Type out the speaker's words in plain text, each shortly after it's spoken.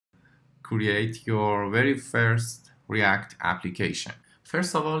create your very first React application.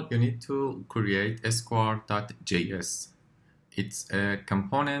 First of all, you need to create square.js. It's a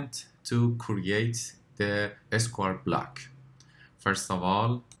component to create the square block. First of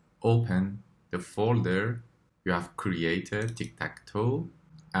all, open the folder you have created, TicTacToe,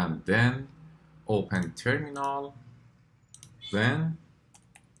 and then open terminal, then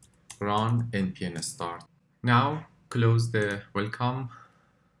run npm start. Now close the welcome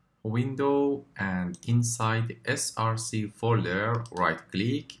window and inside the src folder right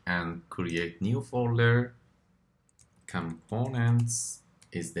click and create new folder. Components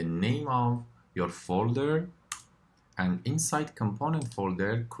is the name of your folder, and inside component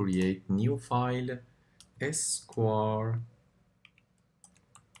folder create new file square.js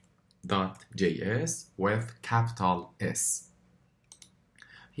with capital S.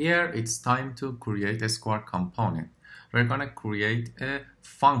 Here it's time to create a square component. We're gonna create a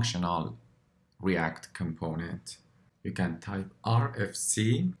functional React component. You can type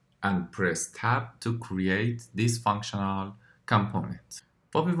RFC and press tab to create this functional component.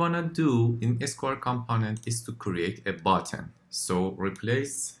 What we wanna do in a square component is to create a button. So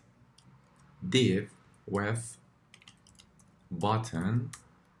replace div with button,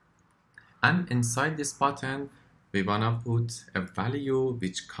 and inside this button we wanna put a value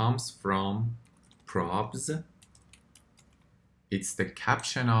which comes from probs. It's the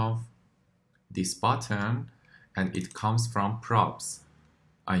caption of this button and it comes from probs.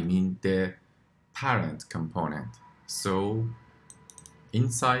 I mean the parent component. So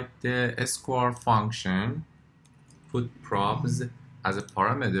inside the square function, put probs as a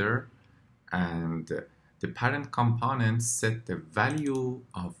parameter, and the parent component set the value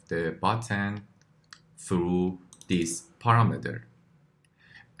of the button through this parameter.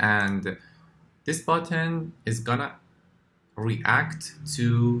 And this button is gonna react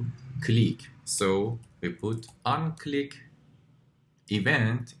to click. So we put onClick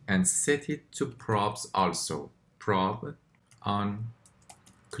event and set it to probs also. Prob on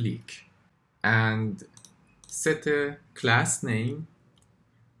click, and set a class name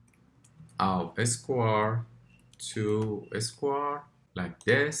of square to square like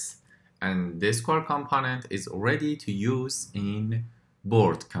this, and the square component is ready to use in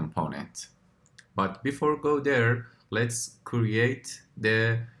board component. But before go there, let's create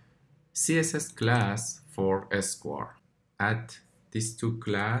the CSS class for square. Add these two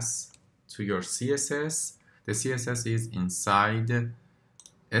class to your CSS. The CSS is inside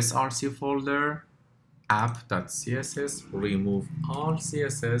src folder, app.css, remove all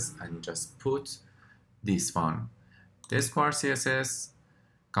CSS and just put this one. The square CSS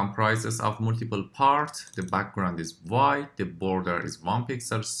comprises of multiple parts. The background is white, the border is 1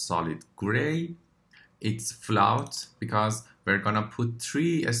 pixel solid gray. It's float because we're gonna put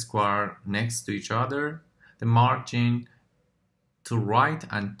 3 square next to each other. The margin to right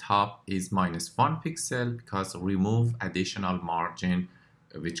and top is -1 pixel because remove additional margin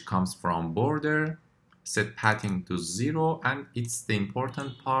which comes from border. Set padding to 0, and it's the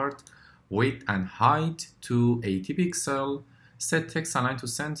important part, width and height to 80 pixel. Set text align to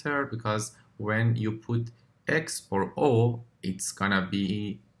center because when you put X or O, it's gonna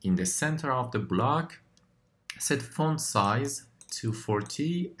be in the center of the block. Set font size to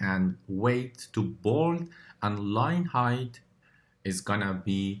 40 and weight to bold, and line height is gonna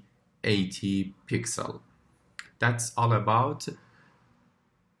be 80 pixel. That's all about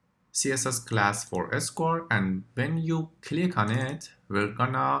CSS class for square, and when you click on it, we're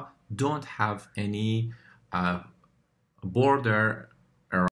gonna don't have any border